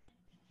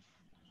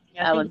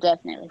 Yeah, I will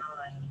definitely.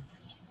 9,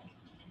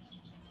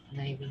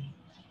 maybe.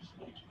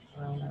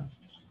 I don't know.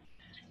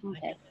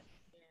 Okay.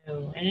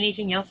 And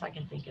anything else I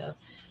can think of.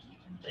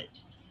 But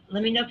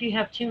let me know if you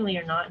have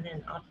Toonly or not, and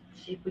then I'll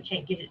see if we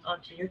can't get it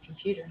onto your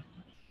computer.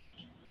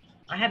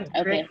 I haven't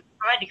tried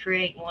to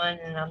create one,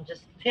 and I'm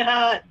just,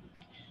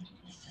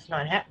 it's just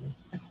not happening.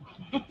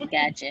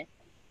 Gotcha.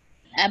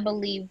 I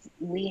believe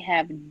we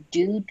have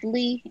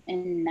Doodly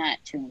and not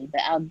Toonly,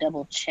 but I'll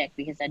double check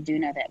because I do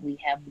know that we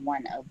have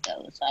one of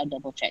those. So I'll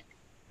double check.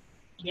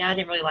 Yeah, I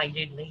didn't really like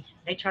Doodly.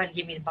 They tried to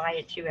get me to buy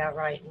it too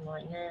outright, and I'm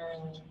like,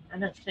 nah, I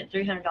done spent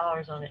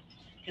 $300 on it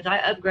because I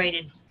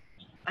upgraded.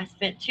 I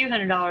spent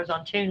 $200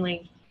 on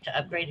Toonly to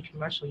upgrade to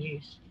commercial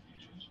use.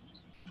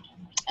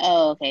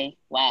 Oh, okay.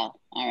 Wow.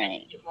 All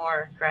right.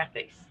 More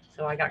graphics,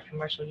 so I got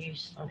commercial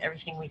use on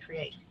everything we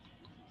create.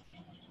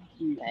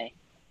 Okay.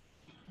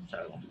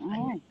 So.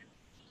 All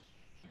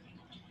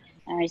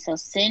right. So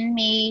send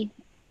me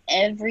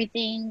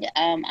everything.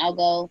 I'll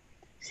go.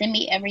 Send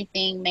me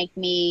everything. Make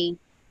me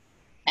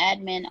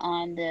admin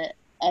on the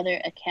other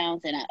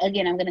accounts, and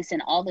again, I'm gonna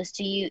send all this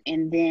to you,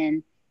 and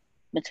then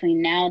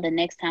between now and the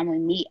next time we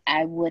meet,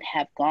 I would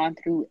have gone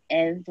through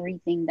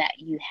everything that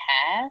you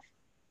have.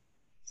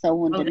 So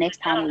when the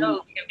next time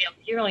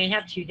you only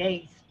have 2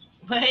 days.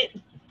 What?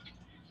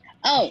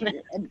 Oh,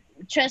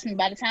 trust me,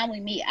 by the time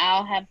we meet,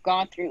 I'll have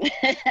gone through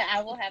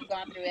I will have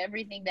gone through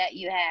everything that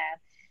you have,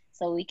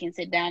 so we can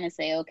sit down and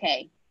say,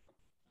 okay,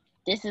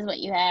 this is what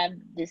you have,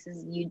 this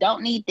is, you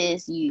don't need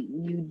this, you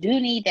do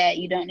need that,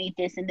 you don't need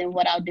this. And then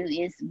what I'll do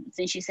is,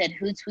 since you said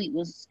Hootsuite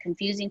was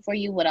confusing for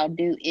you, what I'll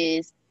do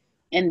is,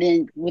 and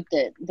then with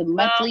the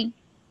monthly,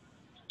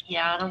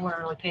 yeah, I don't want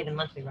to really pay the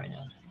monthly right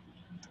now.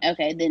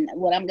 Okay, then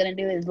what I'm gonna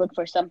do is look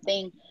for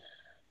something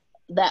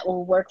that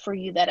will work for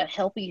you, that'll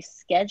help you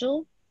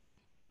schedule.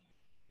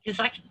 Because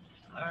I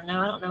don't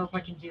know if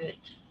I can do it.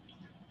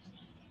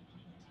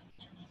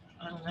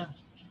 I don't know.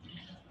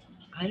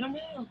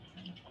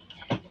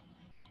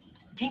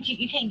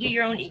 You can't do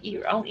your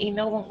own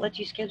email won't let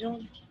you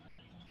schedule?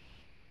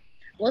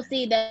 Well,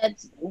 see,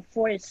 that's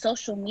for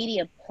social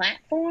media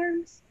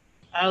platforms.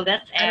 Oh,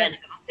 that's ad.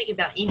 I'm thinking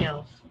about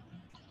emails.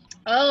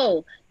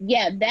 Oh,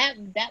 yeah,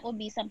 that would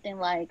be something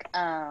like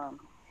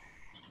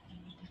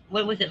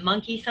what was it,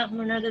 Monkey something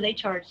or another? They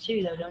charge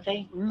too, though, don't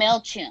they?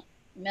 MailChimp.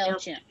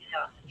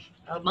 Yeah.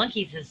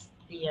 Monkeys is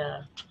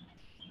the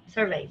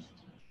surveys.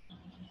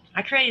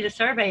 I created a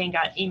survey and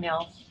got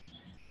emails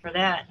for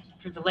that,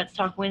 for the Let's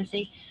Talk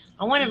Wednesday.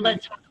 I wanted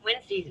Let's Talk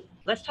Wednesdays.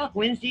 Let's Talk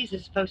Wednesdays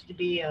is supposed to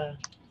be a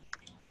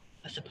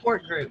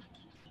support group.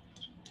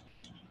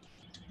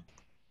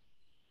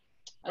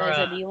 Okay,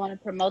 so do you want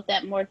to promote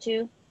that more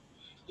too?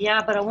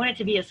 Yeah, but I want it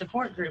to be a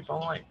support group. I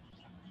want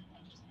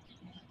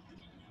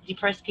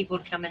depressed people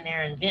to come in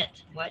there and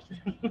vent. What?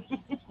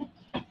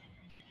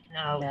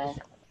 No.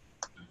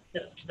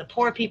 The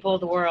poor people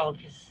of the world,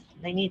 because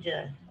they need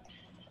to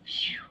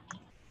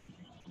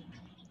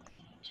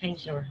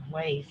change their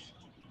ways.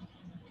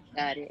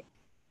 Got it.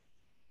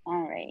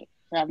 All right.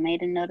 So I've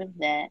made a note of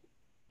that.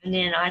 And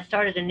then I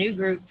started a new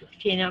group with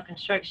T&L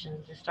Construction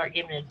to start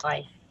giving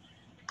advice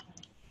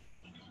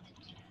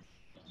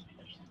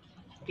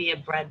via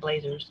Brad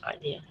Blazer's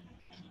idea.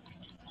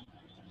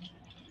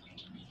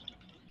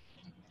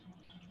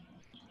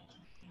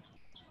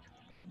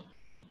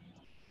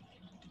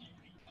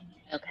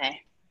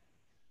 Okay.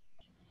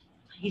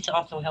 He's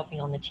also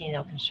helping on the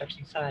T&L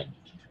Construction side.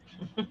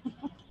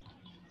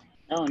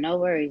 Oh, no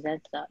worries.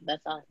 That's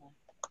awesome.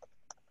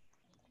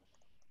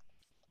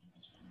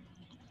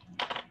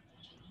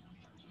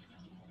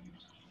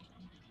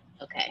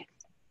 Okay.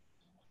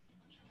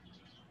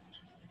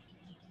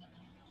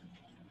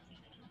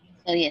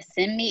 So yeah,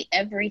 send me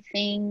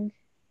everything.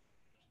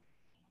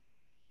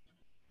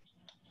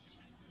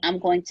 I'm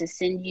going to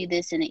send you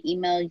this in an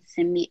email.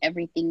 Send me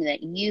everything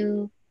that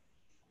you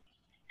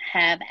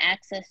have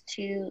access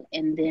to,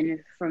 and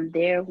then from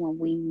there, when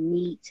we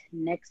meet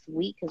next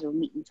week, because we're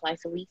meeting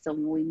twice a week, so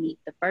when we meet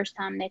the first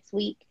time next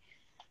week,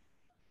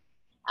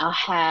 I'll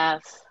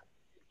have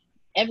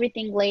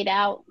everything laid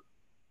out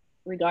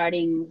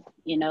regarding,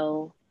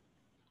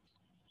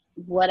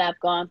 what I've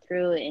gone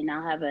through, and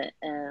I'll have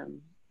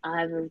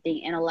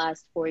everything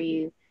analyzed for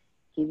you,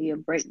 give you a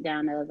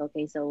breakdown of,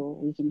 okay, so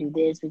we can do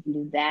this, we can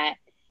do that,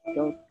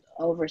 go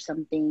over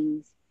some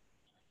things,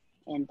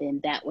 and then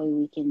that way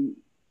we can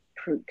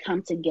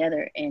come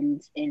together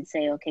and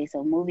say, okay,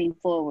 so moving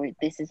forward,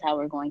 this is how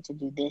we're going to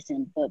do this.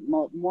 And but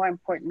more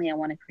importantly, I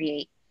want to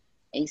create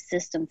a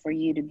system for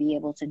you to be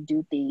able to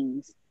do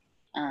things.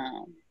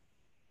 um,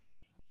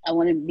 I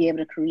want to be able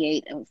to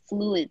create a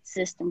fluid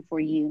system for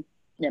you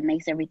that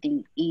makes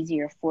everything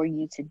easier for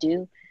you to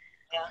do.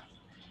 Yeah.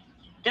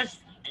 Does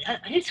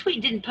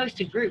Hootsuite didn't post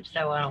to groups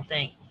though? I don't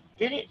think.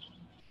 Did it?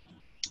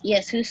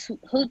 Yes,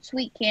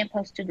 Hootsuite can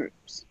post to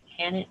groups.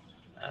 Can it?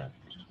 Uh,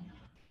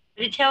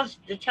 but it tells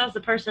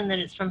the person that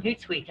it's from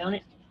Hootsuite, don't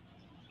it?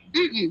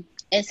 Mm-mm.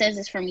 It says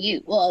it's from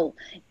you. Well,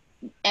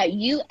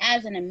 you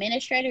as an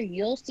administrator,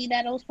 you'll see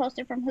that it was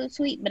posted from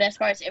Hootsuite, but as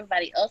far as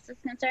everybody else is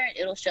concerned,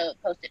 it'll show it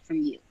posted from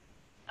you.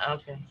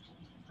 Okay,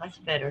 that's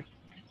better.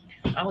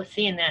 I was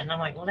seeing that and I'm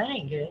like, well, that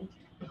ain't good.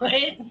 What?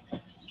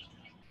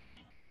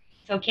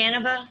 So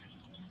Canva.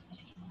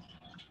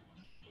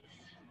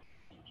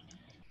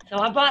 So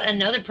I bought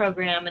another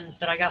program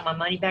but I got my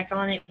money back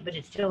on it, but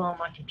it's still on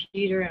my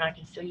computer and I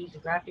can still use the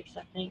graphics,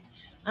 I think.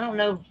 I don't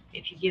know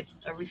if you give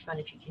a refund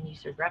if you can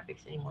use their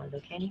graphics anymore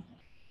though, can you?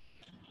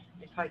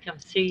 They probably come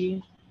sue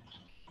you.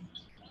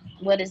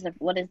 What is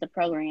the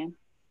program?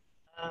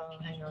 Oh,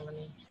 hang on, let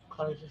me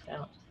close this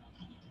out.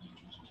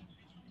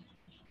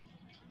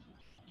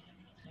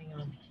 Hang on,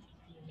 let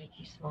me make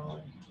you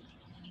smaller.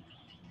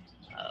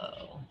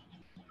 Oh,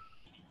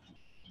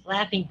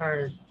 Laughing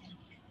Bird.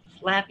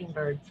 Laughing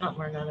Bird,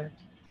 something or another.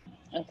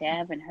 Okay, I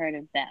haven't heard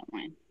of that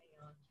one. Hang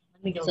on.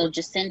 Let me go So look.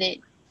 just send it.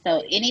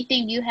 So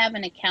anything you have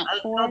an account Oh,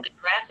 it's called for,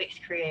 the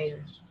Graphics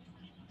Creator.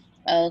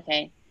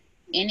 okay.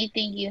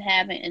 Anything you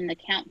have an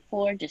account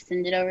for, just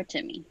send it over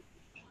to me.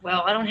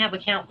 Well, I don't have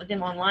account with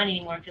them online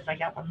anymore because I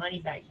got my money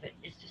back, but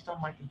it's just on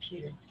my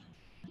computer.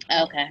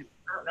 Okay.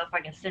 I don't know if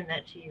I can send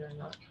that to you or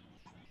not.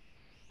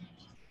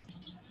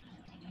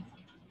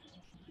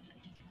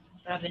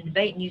 But I've been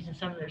debating using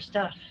some of their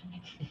stuff.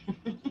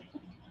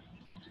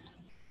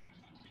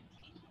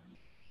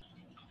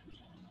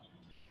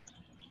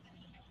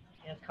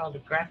 Yeah, it's called the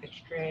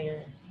Graphics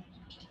Creator.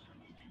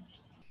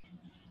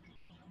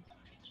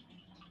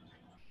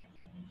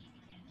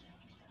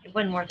 It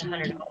wasn't worth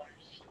 $100.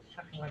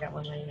 How come I got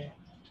one money there?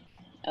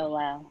 Oh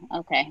wow.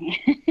 Okay.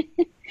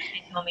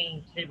 They told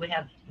me that it would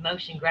have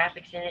motion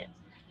graphics in it,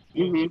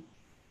 and, Mhm.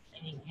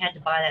 and you had to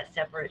buy that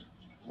separate.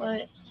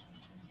 What?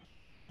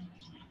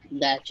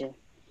 Gotcha.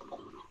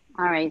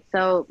 All right.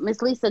 So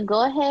Miss Lisa,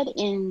 go ahead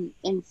and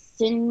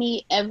send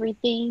me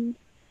everything.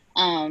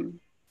 Um,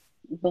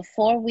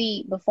 before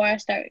I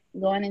start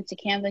going into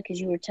Canva, because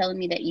you were telling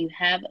me that you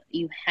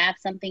have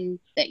something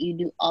that you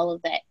do all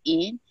of that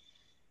in.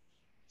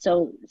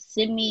 So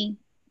send me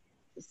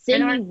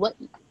Bernard, what.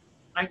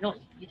 I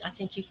don't. I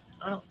think you.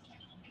 I don't.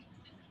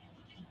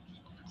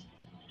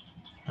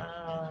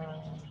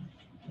 Uh,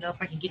 know if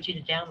I can get you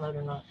to download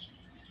or not.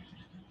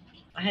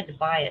 I had to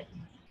buy it,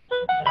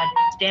 but I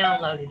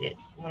downloaded it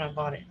when I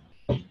bought it.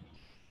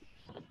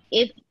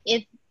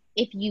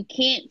 If you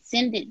can't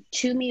send it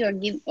to me or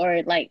give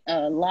or like a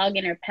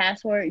login or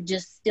password,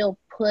 just still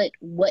put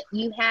what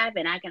you have,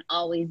 and I can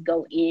always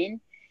go in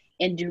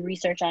and do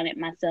research on it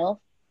myself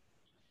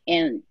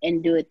and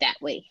do it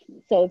that way.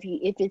 So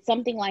if it's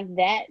something like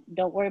that,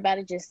 don't worry about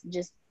it.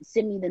 Just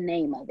send me the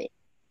name of it.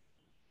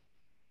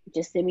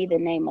 Just send me the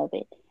name of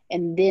it,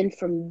 and then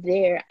from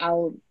there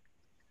I'll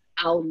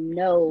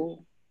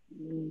know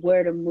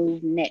where to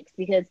move next.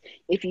 Because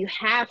if you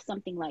have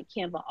something like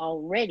Canva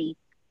already,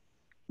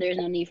 there's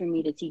no need for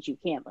me to teach you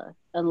Canva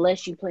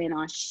unless you plan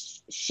on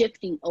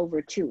shifting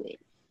over to it.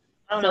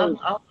 Oh no, So,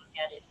 I'll look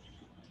at it.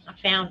 I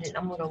found it.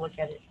 I'm gonna look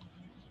at it.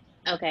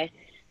 okay.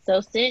 So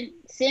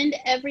send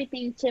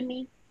everything to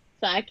me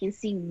so I can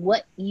see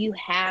what you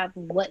have,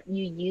 what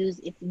you use.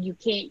 If you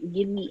can't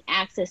give me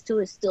access to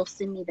it, still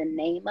send me the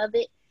name of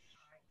it.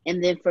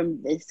 And then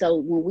so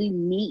when we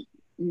meet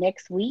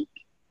next week,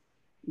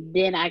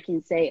 then I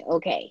can say,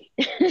 okay,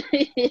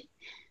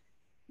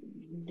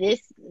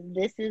 this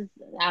is,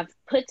 I've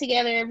put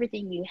together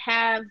everything you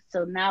have,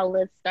 so now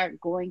let's start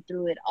going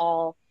through it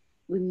all.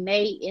 We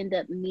may end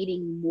up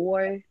meeting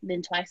more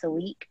than twice a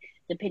week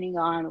depending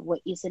on what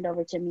you send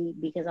over to me,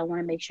 because I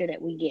want to make sure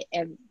that we get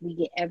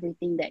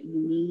everything that you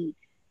need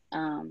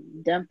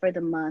done for the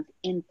month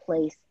in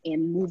place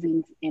and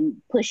moving and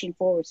pushing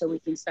forward, so we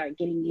can start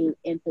getting you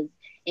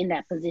in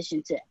that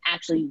position to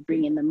actually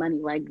bring in the money,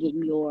 like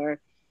getting your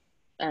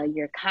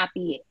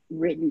copy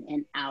written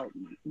and out,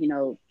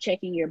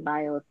 checking your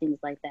bio, things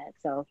like that.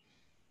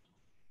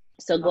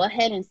 So go Okay.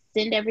 ahead and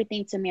send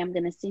everything to me. I'm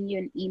going to send you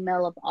an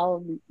email of all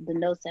of the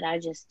notes that I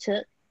just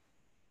took.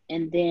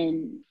 And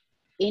then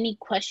any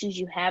questions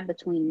you have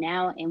between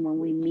now and when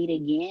we meet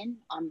again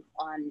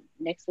on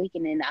next week,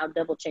 and then I'll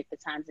double check the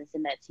times and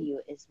send that to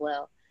you as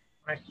well.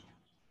 Right.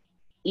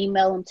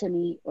 Email them to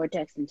me or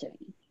text them to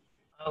me.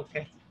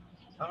 Okay.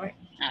 All right.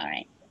 All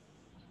right.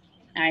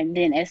 All right,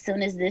 then as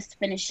soon as this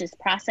finishes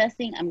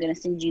processing, I'm going to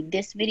send you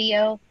this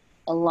video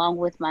along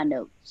with my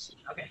notes.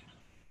 Okay.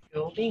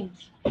 Cool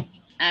beans. All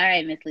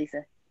right, Miss Lisa.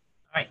 All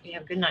right. You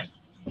have a good night.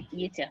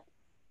 You too.